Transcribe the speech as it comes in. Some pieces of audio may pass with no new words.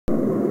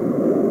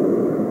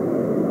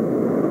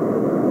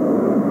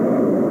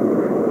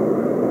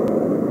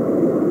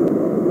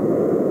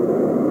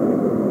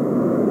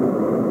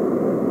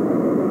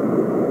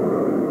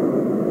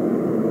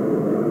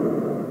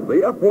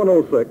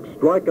F-106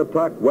 strike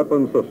attack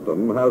weapon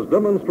system has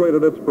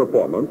demonstrated its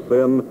performance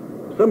in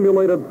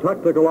simulated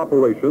tactical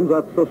operations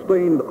at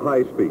sustained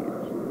high speeds.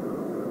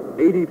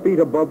 80 feet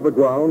above the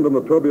ground in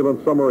the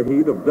turbulent summer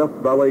heat of Death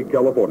Valley,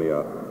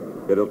 California,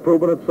 it has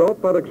proven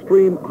itself at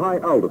extreme high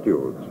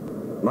altitudes,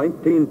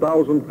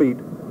 19,000 feet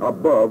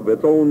above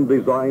its own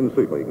design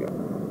ceiling.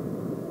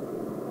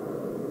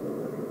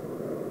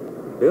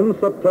 In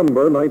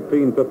September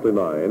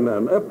 1959,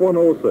 an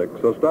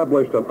F-106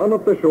 established an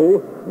unofficial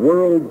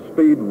world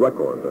speed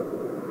record.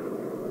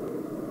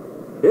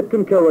 It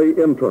can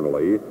carry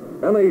internally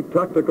any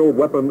tactical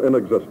weapon in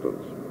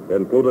existence,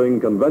 including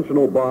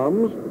conventional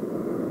bombs,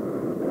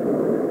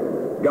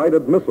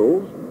 guided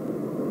missiles,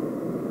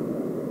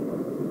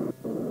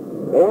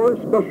 or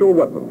special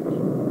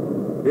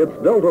weapons. Its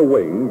delta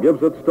wing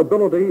gives it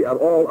stability at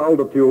all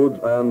altitudes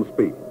and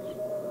speeds.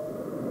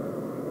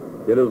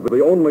 It is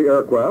the only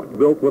aircraft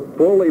built with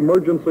full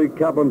emergency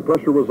cabin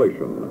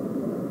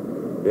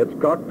pressurization. Its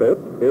cockpit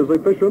is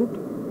efficient,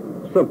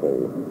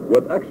 simple,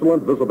 with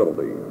excellent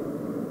visibility.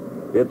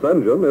 Its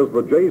engine is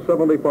the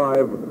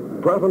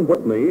J-75 Pratt &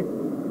 Whitney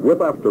with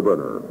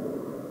afterburner.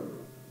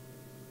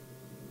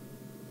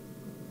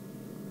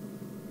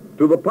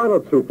 To the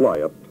pilots who fly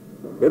it,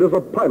 it is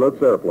a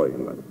pilot's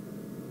airplane.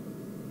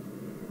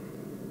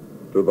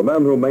 To the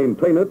men who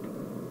maintain it,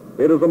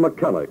 it is a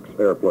mechanic's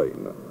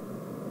airplane.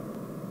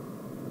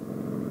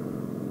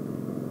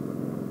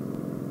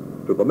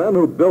 To the men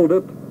who build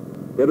it,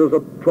 it is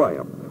a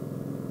triumph.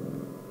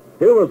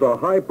 Here is a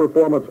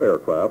high-performance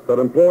aircraft that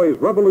employs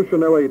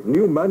revolutionary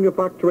new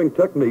manufacturing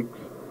techniques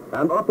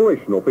and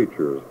operational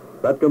features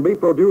that can be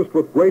produced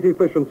with great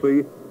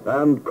efficiency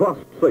and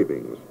cost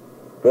savings.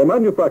 For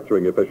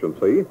manufacturing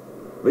efficiency,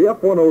 the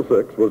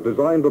F-106 was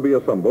designed to be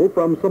assembled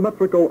from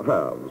symmetrical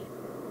halves.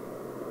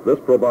 This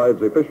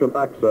provides efficient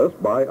access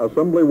by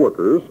assembly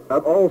workers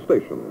at all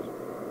stations.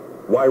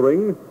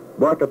 Wiring,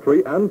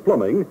 bracketry, and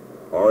plumbing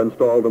are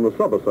installed in the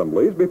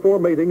sub-assemblies before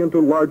mating into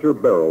larger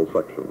barrel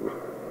sections.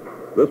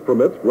 This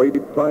permits great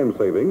time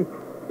saving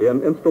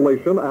in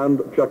installation and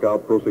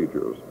checkout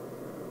procedures.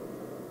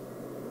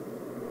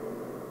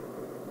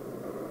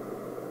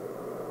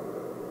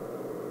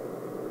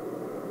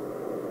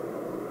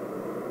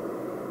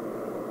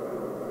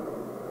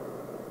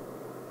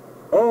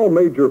 All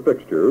major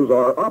fixtures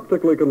are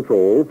optically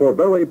controlled for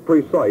very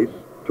precise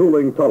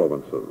tooling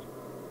tolerances.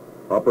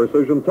 A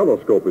precision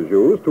telescope is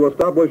used to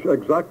establish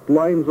exact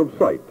lines of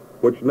sight,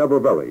 which never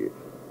vary,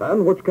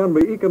 and which can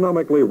be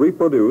economically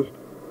reproduced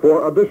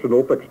for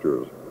additional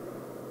fixtures.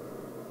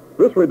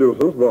 This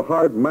reduces the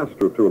hard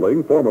master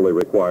tooling formerly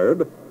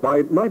required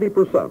by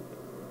 90%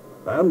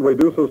 and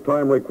reduces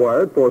time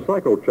required for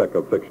cycle check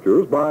of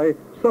fixtures by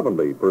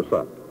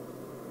 70%.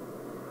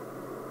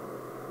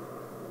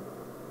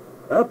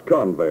 At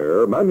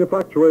Convair,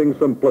 manufacturing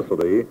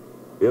simplicity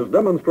is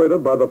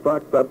demonstrated by the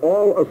fact that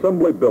all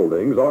assembly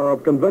buildings are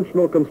of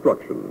conventional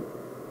construction.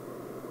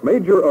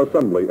 Major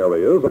assembly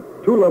areas, a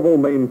two-level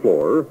main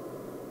floor,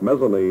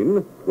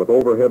 mezzanine with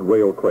overhead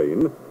rail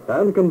crane,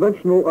 and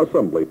conventional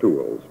assembly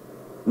tools.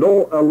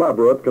 No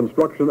elaborate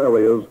construction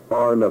areas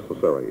are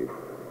necessary.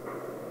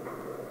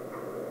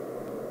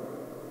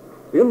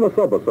 In the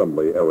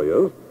sub-assembly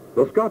areas,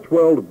 the Scotch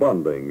weld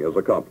bonding is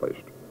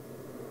accomplished.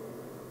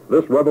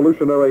 This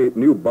revolutionary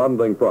new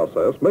bonding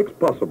process makes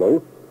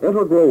possible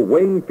integral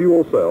wing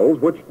fuel cells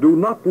which do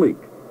not leak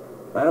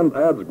and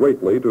adds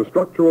greatly to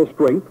structural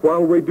strength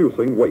while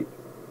reducing weight.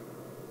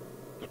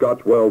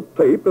 Scotch weld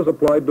tape is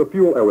applied to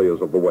fuel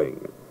areas of the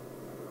wing.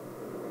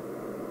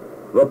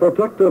 The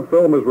protective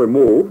film is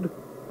removed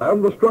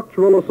and the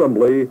structural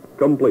assembly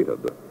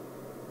completed.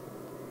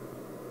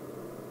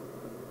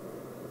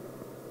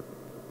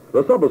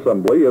 The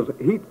subassembly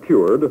is heat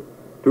cured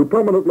to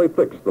permanently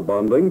fix the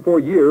bonding for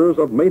years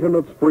of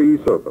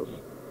maintenance-free service.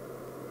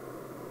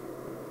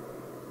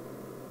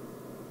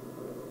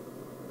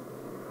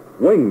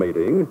 Wing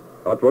mating,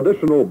 a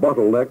traditional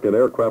bottleneck in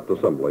aircraft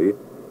assembly,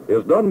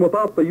 is done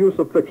without the use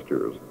of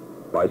fixtures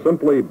by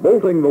simply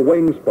bolting the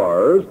wing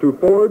spars to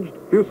forged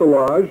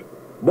fuselage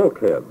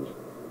bulkheads.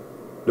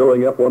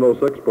 During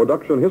F-106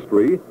 production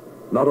history,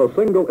 not a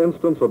single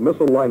instance of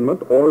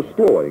misalignment or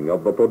slowing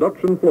of the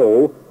production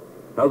flow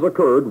has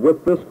occurred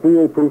with this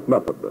foolproof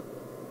method.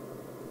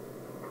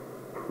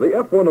 The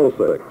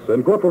F-106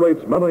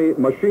 incorporates many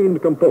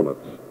machined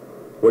components,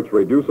 which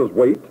reduces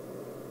weight,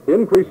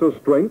 increases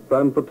strength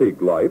and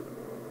fatigue life,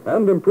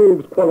 and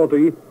improves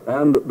quality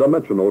and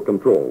dimensional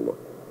control.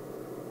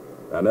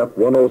 An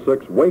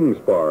F-106 wing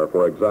spar,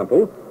 for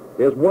example,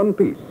 is one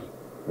piece,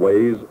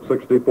 weighs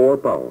 64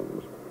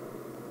 pounds.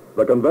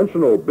 The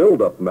conventional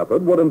build-up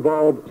method would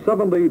involve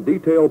 70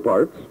 detail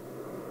parts,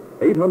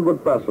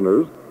 800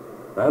 fasteners,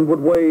 and would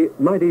weigh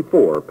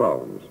 94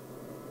 pounds.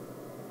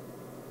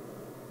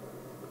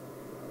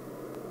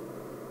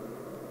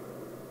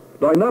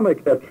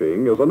 Dynamic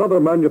etching is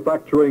another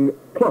manufacturing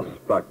plus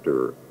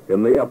factor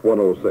in the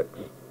F-106.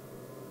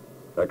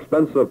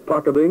 Expensive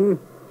pocketing,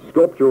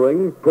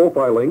 sculpturing,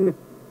 profiling,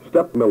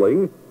 step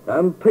milling,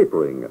 and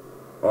tapering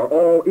are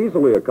all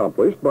easily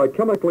accomplished by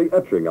chemically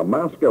etching a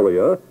mask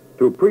area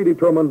to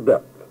predetermined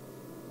depth,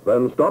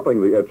 then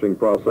stopping the etching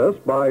process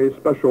by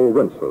special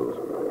rinses.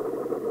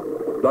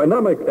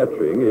 Dynamic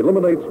etching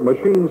eliminates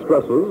machine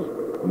stresses,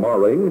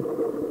 marring,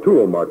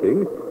 tool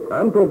marking,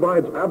 and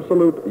provides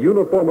absolute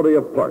uniformity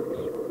of parts.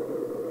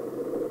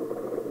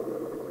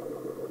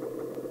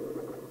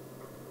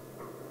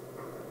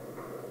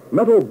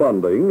 Metal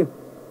bonding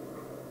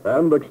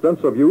and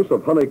extensive use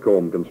of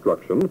honeycomb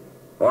construction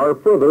are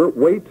further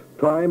weight,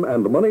 time,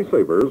 and money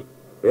savers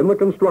in the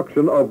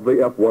construction of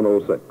the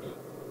F-106.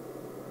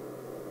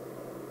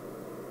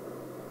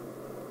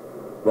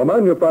 The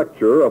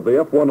manufacture of the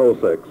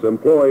F-106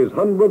 employs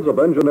hundreds of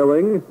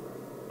engineering,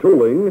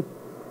 tooling,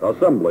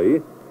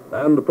 assembly,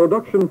 and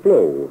production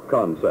flow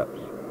concepts,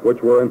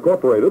 which were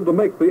incorporated to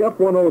make the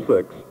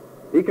F-106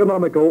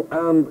 economical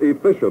and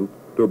efficient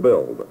to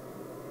build.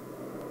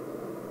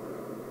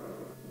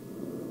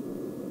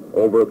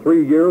 Over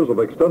 3 years of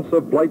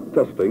extensive flight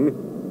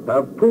testing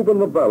have proven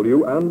the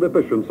value and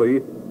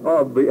efficiency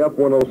of the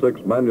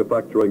F-106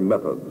 manufacturing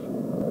methods.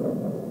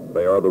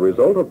 They are the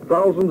result of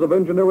thousands of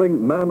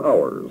engineering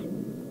man-hours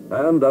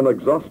and an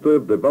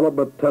exhaustive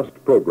development test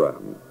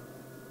program.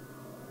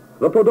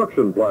 The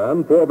production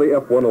plan for the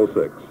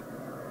F-106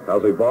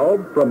 has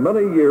evolved from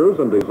many years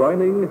in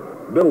designing,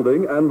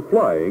 building, and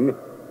flying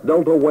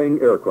delta wing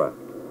aircraft.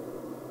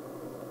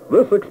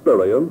 This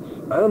experience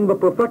and the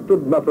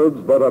perfected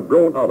methods that have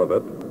grown out of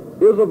it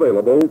is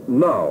available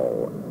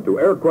now to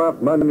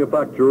aircraft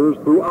manufacturers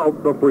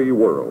throughout the free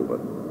world.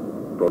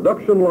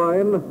 Production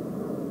line,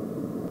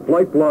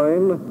 flight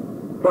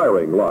line,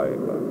 firing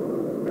line.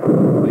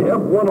 The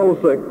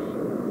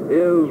F-106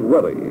 is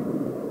ready.